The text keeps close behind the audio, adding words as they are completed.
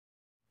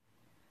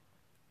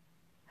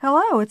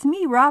Hello, it's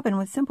me, Robin,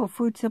 with Simple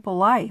Food, Simple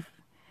Life.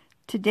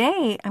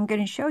 Today, I'm going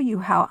to show you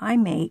how I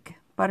make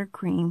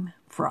buttercream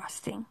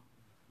frosting.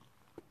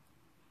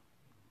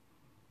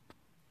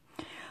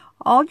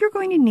 All you're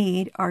going to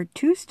need are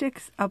 2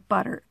 sticks of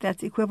butter.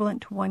 That's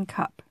equivalent to 1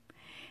 cup.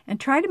 And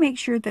try to make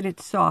sure that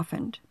it's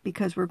softened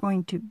because we're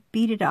going to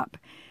beat it up.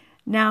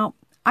 Now,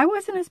 I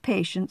wasn't as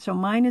patient, so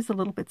mine is a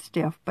little bit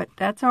stiff, but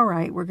that's all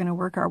right. We're going to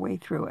work our way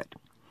through it.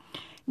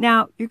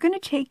 Now, you're going to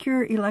take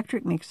your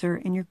electric mixer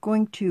and you're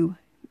going to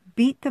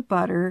beat the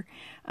butter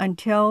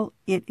until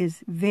it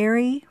is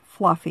very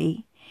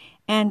fluffy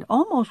and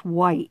almost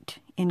white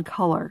in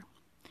color.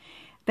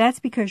 That's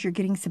because you're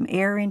getting some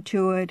air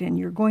into it and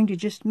you're going to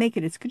just make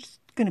it, it's just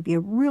going to be a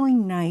really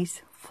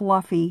nice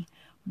fluffy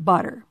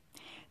butter.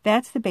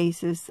 That's the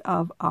basis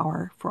of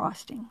our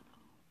frosting.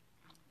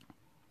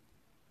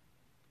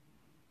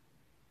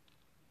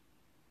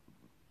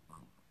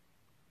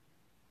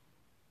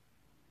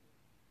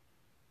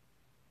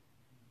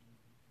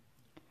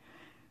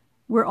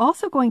 We're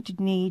also going to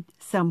need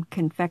some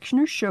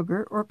confectioner's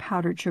sugar, or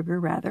powdered sugar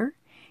rather.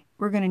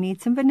 We're going to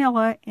need some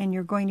vanilla, and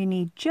you're going to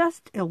need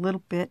just a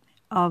little bit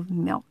of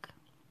milk.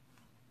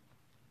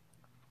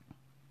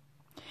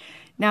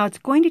 Now it's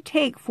going to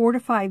take 4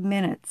 to 5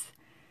 minutes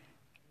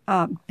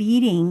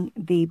beating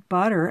the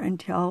butter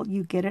until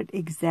you get it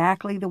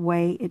exactly the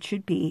way it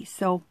should be.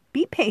 So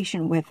be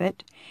patient with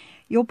it.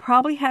 You'll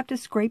probably have to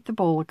scrape the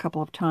bowl a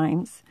couple of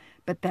times,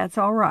 but that's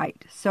all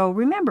right. So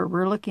remember,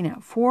 we're looking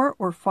at 4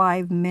 or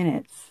 5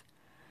 minutes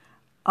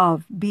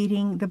of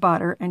beating the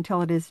butter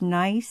until it is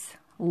nice,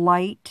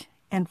 light,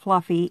 and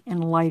fluffy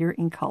and lighter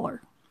in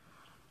color.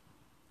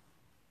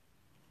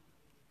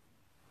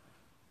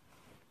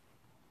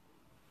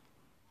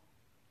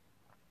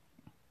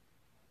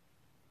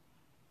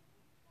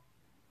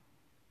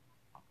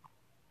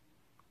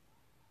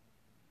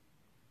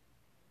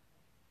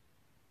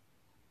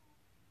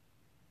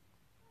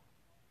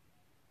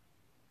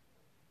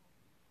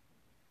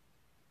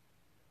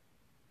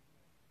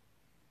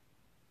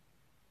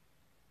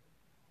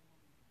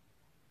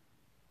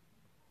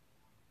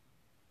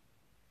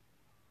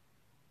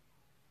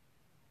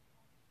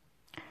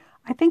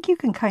 I think you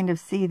can kind of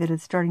see that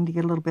it's starting to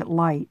get a little bit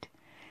light.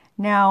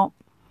 Now,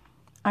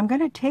 I'm going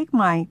to take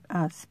my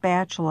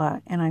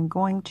spatula and I'm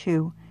going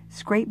to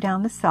scrape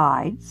down the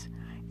sides.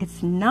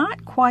 It's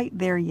not quite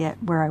there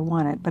yet where I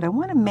want it, but I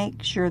want to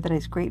make sure that I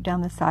scrape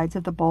down the sides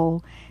of the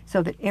bowl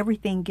so that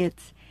everything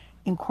gets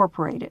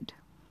incorporated.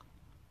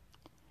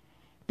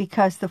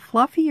 Because the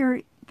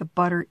fluffier the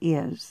butter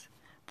is,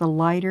 the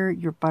lighter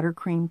your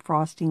buttercream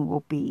frosting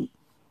will be,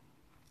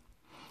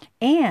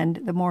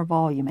 and the more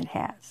volume it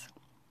has.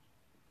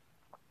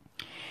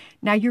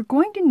 Now you're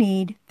going to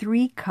need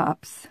 3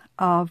 cups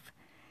of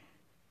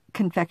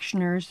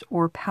confectioners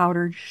or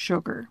powdered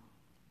sugar.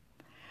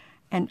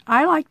 And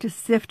I like to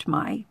sift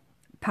my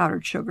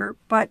powdered sugar,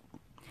 but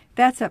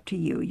that's up to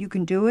you. You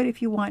can do it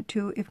if you want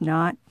to. If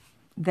not,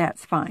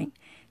 that's fine.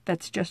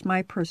 That's just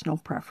my personal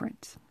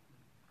preference.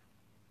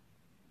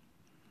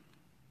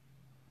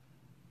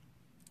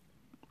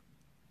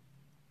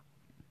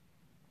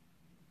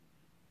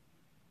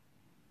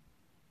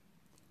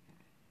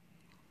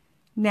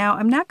 Now,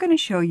 I'm not going to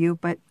show you,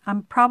 but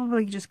I'm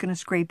probably just going to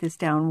scrape this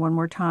down one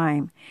more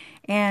time.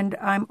 And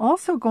I'm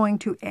also going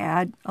to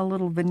add a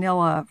little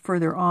vanilla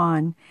further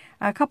on,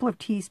 a couple of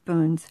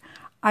teaspoons.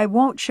 I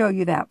won't show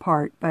you that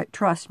part, but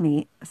trust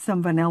me,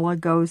 some vanilla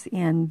goes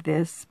in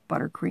this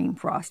buttercream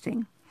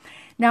frosting.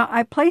 Now,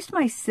 I placed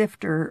my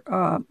sifter,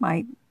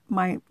 my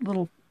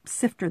little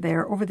sifter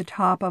there over the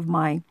top of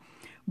my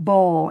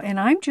bowl,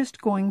 and I'm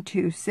just going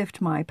to sift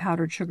my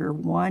powdered sugar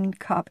 1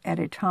 cup at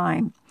a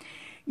time.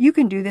 You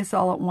can do this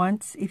all at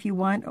once if you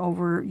want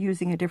over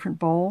using a different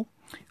bowl,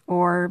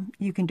 or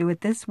you can do it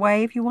this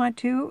way if you want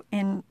to.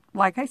 And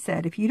like I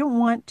said, if you don't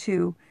want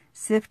to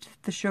sift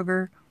the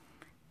sugar,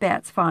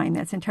 that's fine.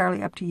 That's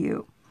entirely up to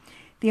you.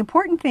 The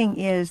important thing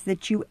is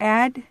that you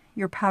add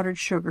your powdered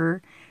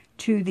sugar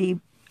to the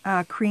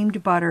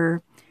creamed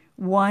butter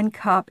 1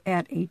 cup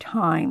at a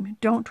time.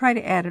 Don't try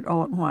to add it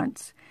all at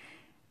once.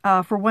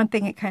 For one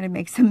thing, it kind of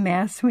makes a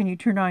mess when you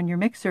turn on your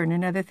mixer, and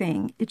another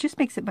thing, it just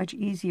makes it much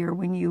easier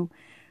when you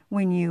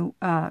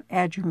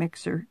add your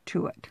mixer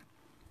to it.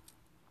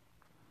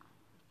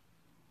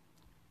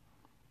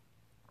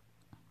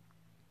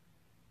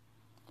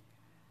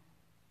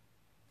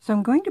 So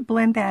I'm going to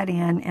blend that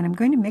in, and I'm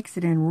going to mix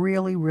it in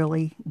really,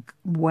 really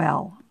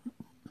well.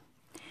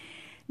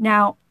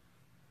 Now,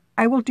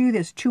 I will do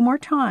this 2 more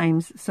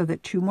times so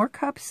that 2 more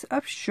cups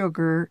of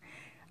sugar,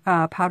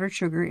 powdered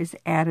sugar, is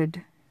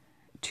added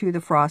to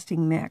the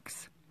frosting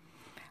mix.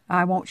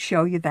 I won't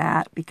show you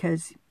that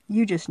because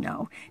you just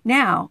know.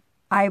 Now,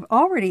 I've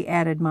already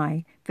added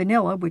my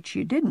vanilla, which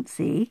you didn't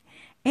see,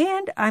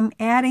 and I'm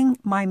adding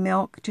my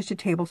milk just a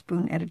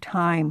tablespoon at a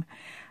time.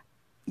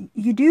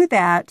 You do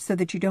that so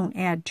that you don't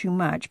add too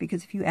much,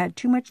 because if you add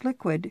too much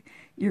liquid,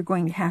 you're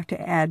going to have to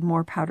add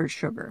more powdered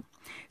sugar.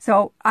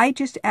 So I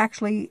just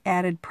actually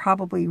added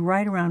probably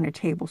right around a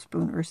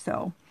tablespoon or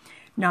so,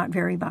 not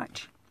very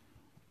much.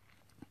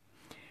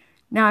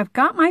 Now I've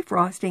got my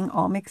frosting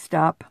all mixed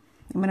up.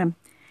 I'm going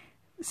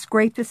to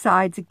scrape the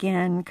sides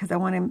again because I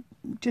want to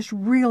just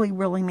really,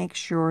 really make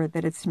sure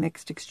that it's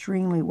mixed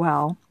extremely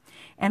well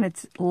and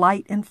it's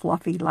light and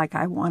fluffy like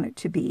I want it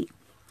to be.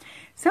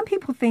 Some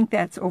people think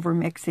that's over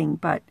mixing,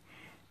 but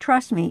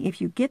trust me, if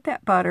you get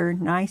that butter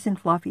nice and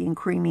fluffy and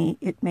creamy,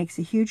 it makes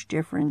a huge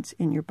difference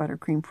in your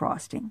buttercream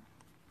frosting.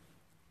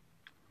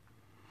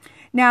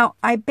 Now,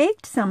 I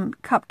baked some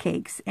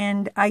cupcakes,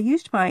 and I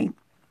used my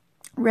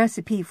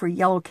recipe for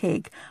yellow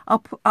cake.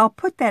 I'll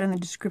put that in the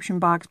description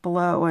box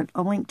below, and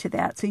a link to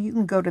that, so you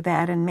can go to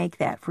that and make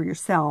that for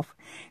yourself.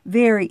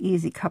 Very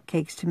easy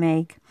cupcakes to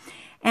make.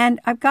 And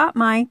I've got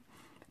my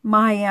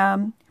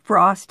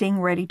frosting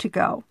ready to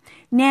go.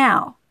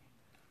 Now,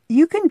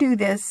 you can do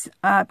this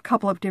a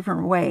couple of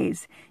different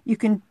ways. You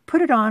can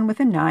put it on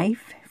with a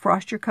knife,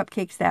 frost your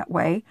cupcakes that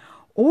way,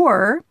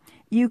 or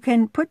you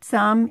can put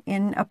some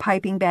in a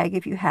piping bag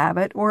if you have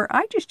it, or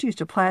I just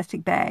used a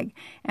plastic bag.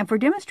 And for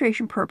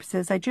demonstration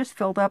purposes, I just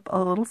filled up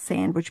a little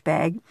sandwich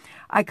bag.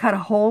 I cut a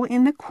hole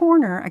in the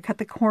corner. I cut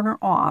the corner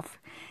off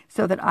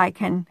so that I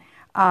can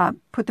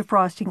put the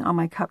frosting on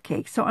my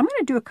cupcakes. So I'm going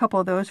to do a couple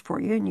of those for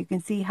you, and you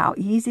can see how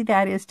easy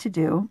that is to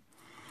do.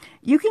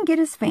 You can get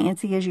as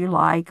fancy as you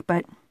like,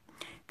 but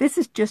this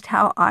is just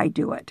how I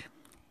do it.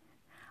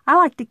 I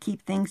like to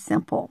keep things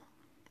simple.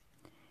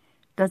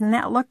 Doesn't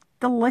that look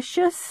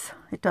delicious?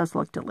 It does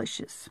look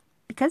delicious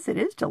because it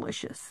is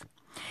delicious.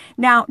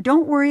 Now,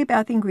 don't worry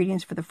about the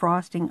ingredients for the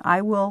frosting.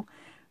 I will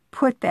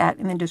put that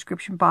in the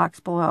description box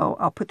below.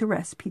 I'll put the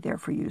recipe there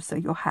for you so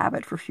you'll have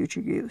it for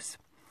future use.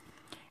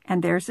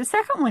 And there's the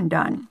second one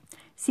done.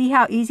 See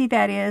how easy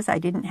that is? I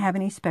didn't have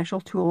any special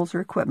tools or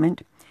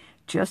equipment,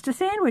 just a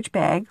sandwich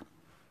bag.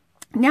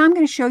 Now I'm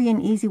going to show you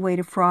an easy way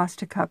to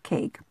frost a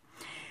cupcake.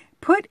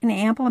 Put an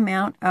ample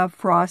amount of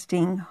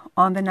frosting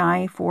on the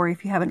knife, or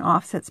if you have an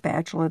offset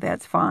spatula,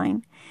 that's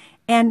fine.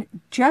 And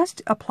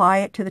just apply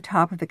it to the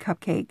top of the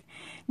cupcake.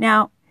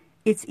 Now,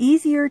 it's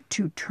easier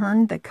to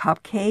turn the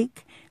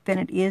cupcake than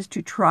it is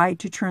to try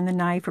to turn the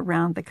knife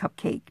around the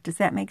cupcake. Does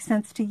that make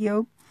sense to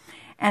you?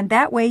 And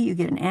that way you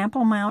get an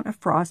ample amount of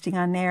frosting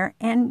on there.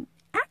 And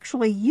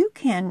actually, you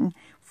can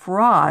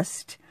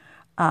frost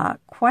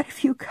quite a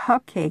few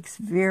cupcakes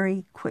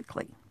very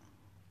quickly.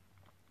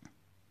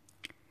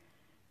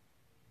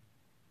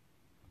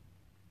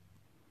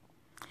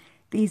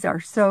 These are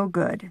so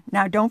good.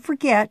 Now, don't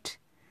forget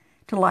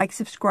to like,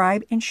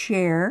 subscribe, and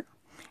share.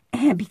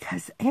 And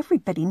because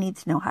everybody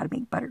needs to know how to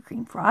make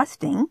buttercream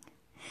frosting.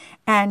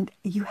 And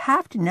you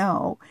have to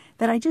know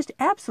that I just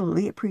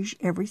absolutely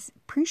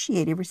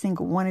appreciate every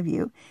single one of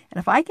you. And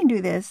if I can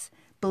do this,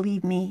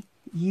 believe me,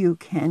 you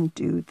can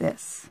do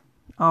this.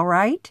 All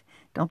right?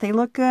 Don't they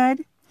look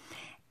good?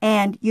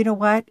 And you know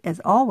what? As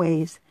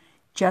always,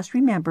 just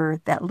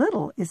remember that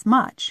little is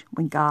much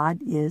when God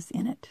is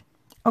in it.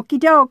 Okie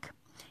doke.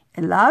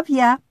 I love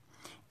ya.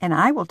 And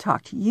I will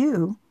talk to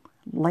you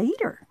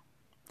later.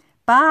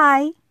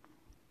 Bye.